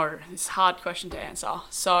and no. It's a hard question to answer.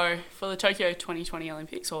 So for the Tokyo 2020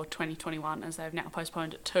 Olympics, or 2021 as they've now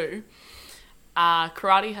postponed it to,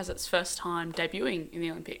 karate has its first time debuting in the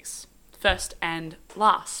Olympics. First and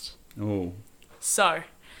last. Oh. So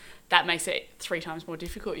that makes it 3 times more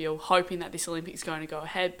difficult. You're hoping that this Olympics is going to go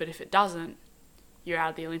ahead, but if it doesn't, you're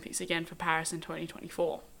out of the Olympics again for Paris in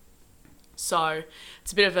 2024. So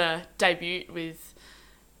it's a bit of a debut with,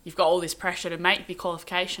 you've got all this pressure to make the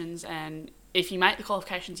qualifications, and if you make the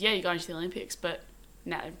qualifications, yeah, you're going to the Olympics, but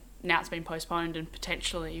now it's been postponed and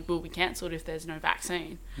potentially will be cancelled if there's no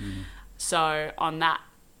vaccine. So on that,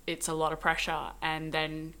 it's a lot of pressure, and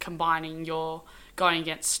then combining your going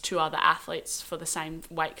against 2 other athletes for the same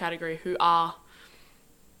weight category who are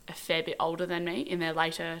a fair bit older than me, in their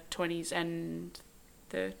later 20s and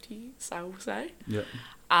 30s, I will say. Yeah.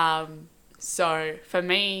 So for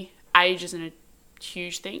me, age isn't a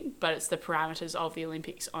huge thing, but it's the parameters of the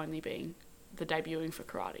Olympics only being the debuting for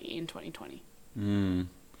karate in 2020.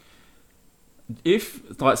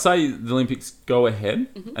 If, like, say the Olympics go ahead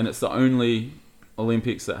and it's the only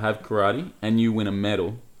Olympics that have karate and you win a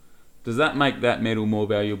medal, does that make that medal more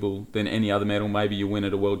valuable than any other medal maybe you win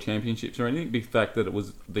at a World Championships or anything? The fact that it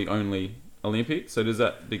was the only Olympics, so does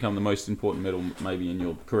that become the most important medal maybe in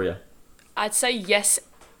your career? I'd say yes.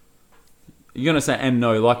 You're going to say and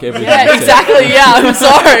no, like everything. Yeah, exactly. Yeah, I'm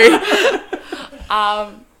sorry.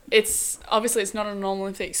 It's obviously it's not an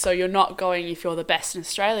Olympics, so you're not going if you're the best in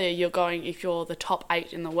Australia. You're going if you're the top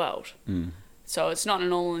 8 in the world. So it's not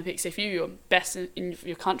an Olympics. If you're best in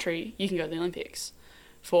your country, you can go to the Olympics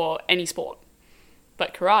for any sport.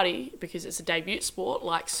 But karate, because it's a debut sport,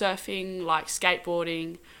 like surfing, like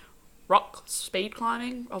skateboarding, rock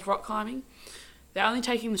climbing, they're only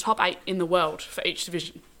taking the top 8 in the world for each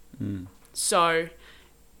division. So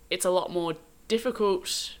it's a lot more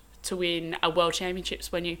difficult to win a World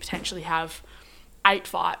Championships when you potentially have 8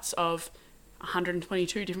 fights of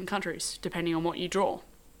 122 different countries, depending on what you draw.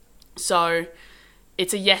 So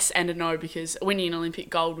it's a yes and a no, because winning an Olympic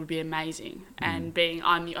gold would be amazing. And being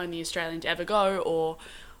I'm the only Australian to ever go, or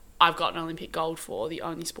I've got an Olympic gold for the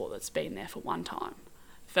only sport that's been there for one time,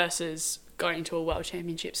 versus going to a World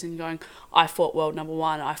Championships and going, I fought world number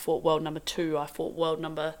 1, I fought world number 2, I fought world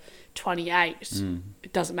number 28.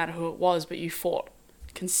 It doesn't matter who it was, but you fought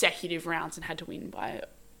consecutive rounds and had to win by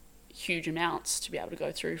huge amounts to be able to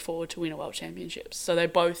go through forward to win a World Championships. So they're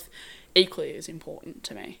both equally as important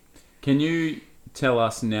to me. Can you tell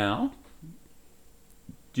us now,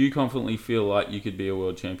 do you confidently feel like you could be a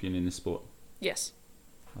world champion in this sport? Yes.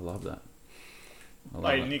 I love that.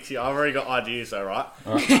 Hey, Nixie, I've already got ideas though,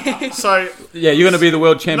 right? So yeah, you're going to be the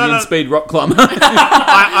world champion speed rock climber.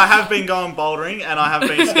 I have been going bouldering and I have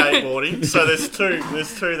been skateboarding. So there's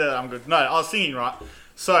two that I'm good. No, I was thinking, right.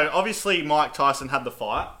 So obviously Mike Tyson had the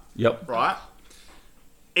fight. Yep. Right.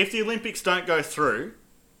 If the Olympics don't go through,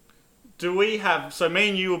 do we have? So me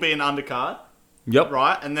and you will be an undercard. Yep.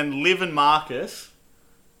 Right, and then Liv and Marcus.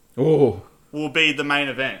 Oh. Will be the main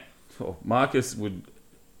event. Oh, Marcus would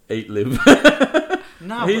eat Liv.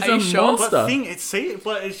 No, he's a monster.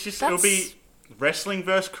 But it's just it'll be wrestling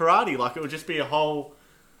versus karate. Like it would just be a whole.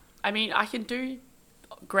 I mean, I can do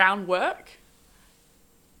groundwork,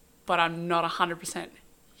 but I'm not 100%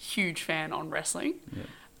 huge fan on wrestling. Yeah.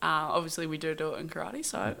 Obviously, we do it in karate,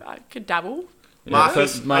 so I could dabble. Yeah,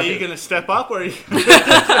 Marcus, are you going to step up? Or are you...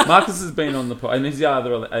 Marcus has been on the pod, and he's the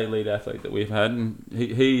other elite athlete that we've had, and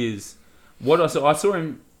he is. What I saw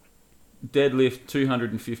him deadlift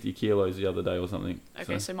 250 kilos the other day or something.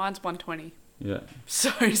 Okay, so mine's 120. Yeah. So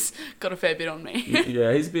he's got a fair bit on me.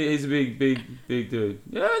 Yeah, he's a big dude.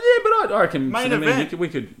 Yeah, but I reckon main event. we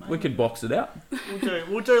could box it out.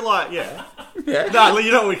 We'll do like yeah. Yeah. No,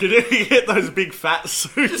 you know what we could do? We get those big fat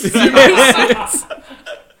suits.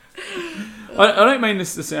 I don't mean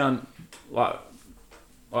this to sound like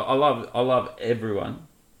I love everyone,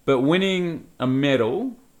 but winning a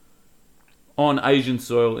medal on Asian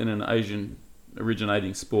soil in an Asian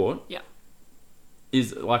originating sport, yeah,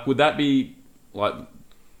 is like, would that be like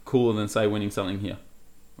cooler than say winning something here,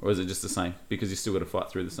 or is it just the same because you still got to fight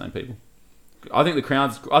through the same people? I think the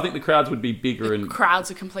crowds would be bigger, and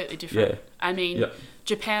crowds are completely different. Yeah. I mean,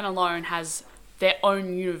 Japan alone has their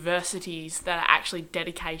own universities that are actually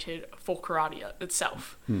dedicated for karate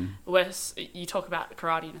itself. Whereas you talk about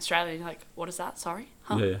karate in Australia, and you're like, what is that? Sorry?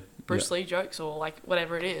 Huh? Yeah. Bruce Lee jokes or like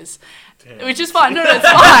whatever it is, Damn. which is fine. No, it's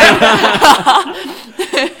fine.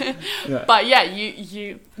 Yeah. But yeah,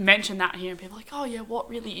 you mention that here and people are like, oh yeah, what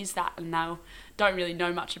really is that? And they don't really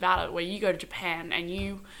know much about it. Where you go to Japan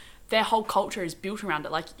and their whole culture is built around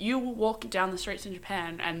it. Like you will walk down the streets in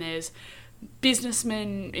Japan and there's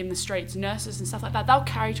businessmen in the streets, nurses and stuff like that. They'll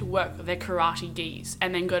carry to work their karate gis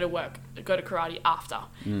and then go to karate after.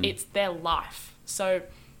 It's their life. So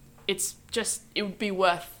it would be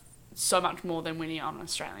worth so much more than winning on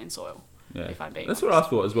Australian soil. Yeah, if I'm being that's honest. what I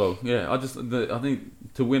thought as well. Yeah, I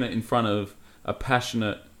think to win it in front of a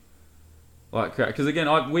passionate like crowd, because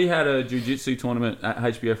again, we had a jiu-jitsu tournament at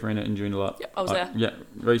HBF Arena in Joondalup. Yep, I was there. Yeah,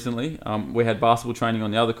 recently. We had basketball training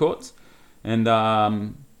on the other courts, and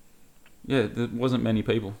there wasn't many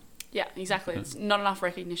people. Yeah, exactly. It's not enough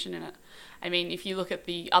recognition in it. I mean, if you look at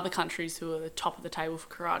the other countries who are the top of the table for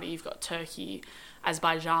karate, you've got Turkey,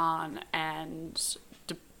 Azerbaijan, and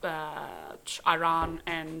Iran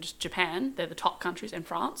and Japan. They're the top countries, and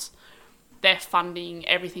France. Their funding,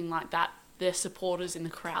 everything like that, their supporters in the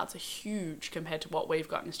crowds are huge compared to what we've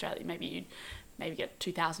got in Australia. Maybe you'd get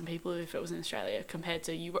 2,000 people if it was in Australia, compared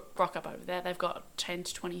to you rock up over there. They've got 10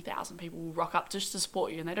 to 20,000 people who rock up just to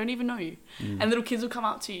support you, and they don't even know you. And little kids will come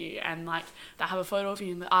up to you and like they have a photo of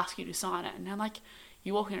you and they ask you to sign it. And they're like,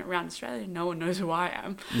 you're walking around Australia, no one knows who I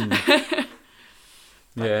am.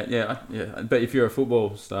 Yeah. But if you're a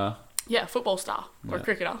football star, Yeah, football star or a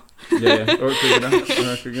cricketer. or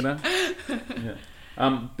a cricketer. Yeah.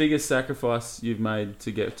 Biggest sacrifice you've made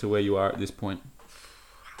to get to where you are at this point?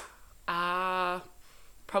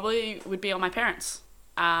 Probably would be on my parents.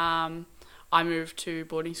 I moved to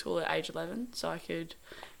boarding school at age 11 so I could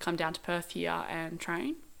come down to Perth here and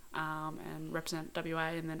train and represent WA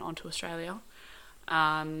and then on to Australia.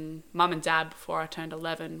 Mum and Dad, before I turned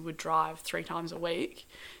 11, would drive 3 times a week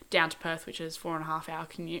down to Perth, which is 4.5 hour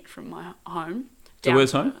commute from my home. So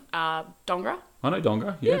where's home? Dongra. I know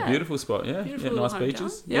Dongra. Yeah, Yeah. beautiful spot. Yeah, Beautiful nice hometown.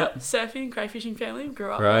 beaches. Yeah, surfing, crayfishing family,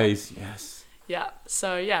 grew up there. Grays, yes. Yeah,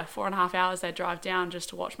 so yeah, 4.5 hours they'd drive down just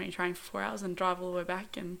to watch me train for 4 hours and drive all the way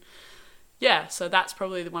back. And yeah, so that's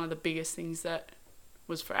probably one of the biggest things that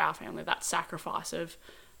was for our family, that sacrifice of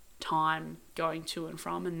time going to and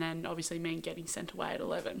from, and then obviously me getting sent away at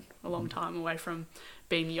 11, a long time away from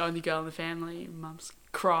being the only girl in the family, mum's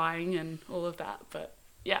crying and all of that. But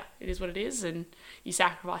yeah, it is what it is, and you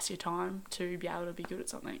sacrifice your time to be able to be good at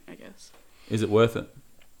something, I guess. Is it worth it?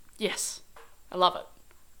 Yes, I love it.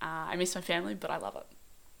 I miss my family, but I love it.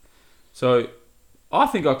 So, I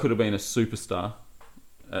think I could have been a superstar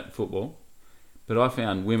at football, but I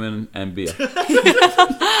found women and beer.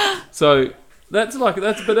 So that's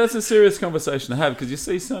a serious conversation to have, because you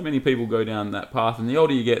see so many people go down that path, and the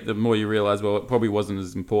older you get, the more you realise, well, it probably wasn't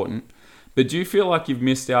as important. But do you feel like you've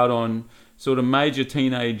missed out on sort of major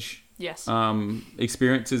teenage Yes.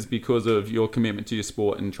 experiences because of your commitment to your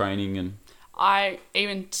sport and training? And I,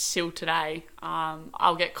 even still today,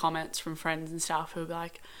 I'll get comments from friends and stuff who'll be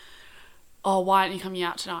like, oh, why aren't you coming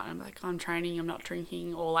out tonight? And I'm like, I'm training, I'm not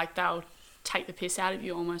drinking. Or like they'll take the piss out of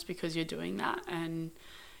you almost because you're doing that. And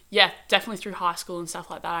yeah, definitely through high school and stuff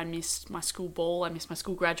like that, I missed my school ball, I missed my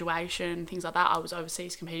school graduation, things like that. I was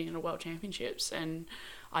overseas competing in the World Championships, and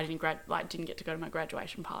I didn't get to go to my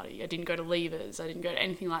graduation party. I didn't go to leavers. I didn't go to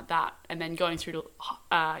anything like that. And then going through to,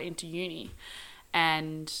 into uni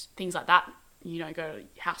and things like that, you don't go to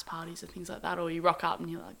house parties and things like that, or you rock up and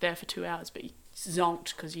you're like there for 2 hours, but you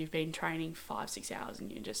zonked because you've been training for 5-6 hours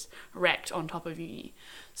and you're just wrecked on top of uni.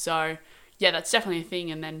 So yeah, that's definitely a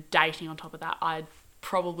thing. And then dating on top of that, I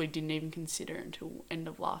probably didn't even consider until end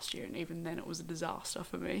of last year, and even then it was a disaster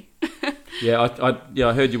for me. yeah, I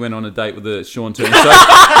heard you went on a date with a Sean Turner. So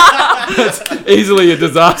that's easily a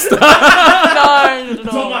disaster. No, not at It's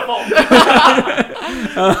all. not my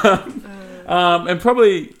fault. And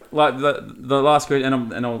probably like the last question,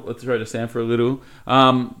 and I'll throw to Sam for a little.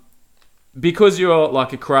 Because you're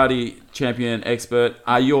like a karate champion expert,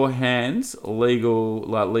 are your hands legal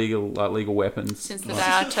weapons? Since the day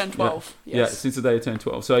I turned 12. Yeah, Yes. since the day you turned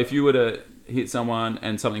 12. So if you were to hit someone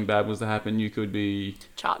and something bad was to happen, you could be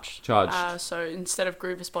Charged. So instead of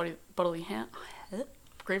grievous bodily harm,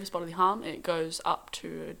 it goes up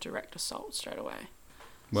to a direct assault straight away.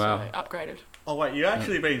 Wow. So upgraded. Oh wait, you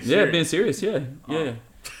actually been serious? Yeah, being serious. Yeah.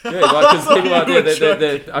 Because people are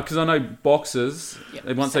because I know boxers. Yep,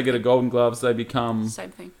 Once they same get a thing. golden gloves, they become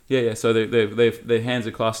Same thing. yeah. So their hands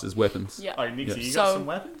are classed as weapons. Yeah. Oh, Nixie, Yeah. you got So- some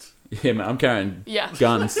weapons? Yeah, man, I'm carrying Yeah.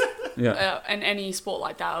 guns. Yeah. And any sport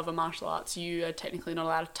like that of a martial arts, you are technically not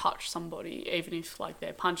allowed to touch somebody, even if like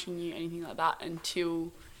they're punching you, anything like that,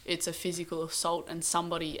 until it's a physical assault and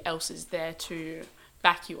somebody else is there to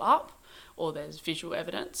back you up. or there's visual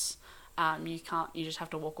evidence, you just have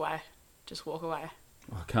to walk away. Just walk away.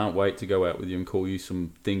 I can't wait to go out with you and call you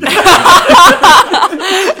some things.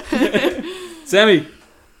 Sammy.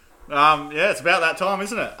 Yeah, it's about that time,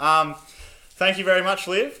 isn't it? Thank you very much,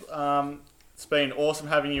 Liv. It's been awesome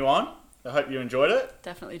having you on. I hope you enjoyed it.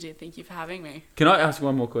 Definitely did. Thank you for having me. Can I ask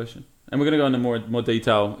one more question? And we're going to go into more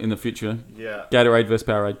detail in the future. Yeah. Gatorade versus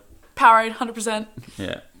Powerade. Powerade, 100%.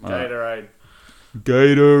 Yeah. All right. Gatorade.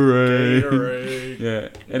 Gatorade. Yeah.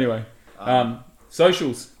 Anyway.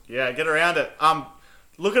 Socials. Yeah, get around it.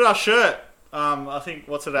 Look at our shirt. I think,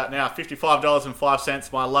 what's it at now?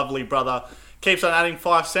 $55.05. My lovely brother keeps on adding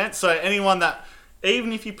 5 cents. So anyone that,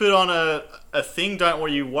 even if you put on a thing, don't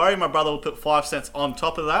worry. My brother will put 5 cents on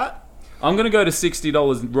top of that. I'm going to go to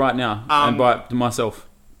 $60 right now and buy it to myself.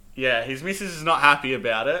 Yeah, his missus is not happy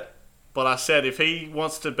about it. But I said if he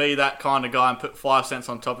wants to be that kind of guy and put 5 cents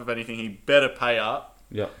on top of anything, he better pay up.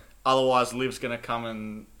 Yep. Otherwise, Liv's going to come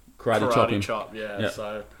and Karate chop him. Yeah, Yep.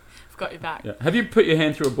 so... I've got your back. Yeah. Have you put your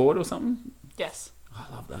hand through a board or something? Yes. I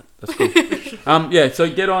love that. That's cool. Yeah, so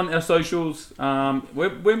get on our socials.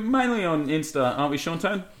 We're mainly on Insta, aren't we, Sean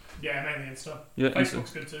Tone? Yeah, mainly Insta. Yeah,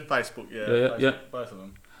 Facebook's good too. Facebook, yeah. Yeah, Facebook, yeah. Both of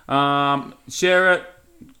them. Share it.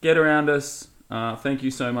 Get around us. Thank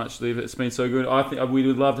you so much, Liv. It's been so good. I think we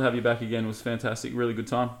would love to have you back again. It was fantastic. Really good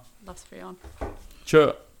time. Love to be on.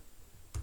 Sure.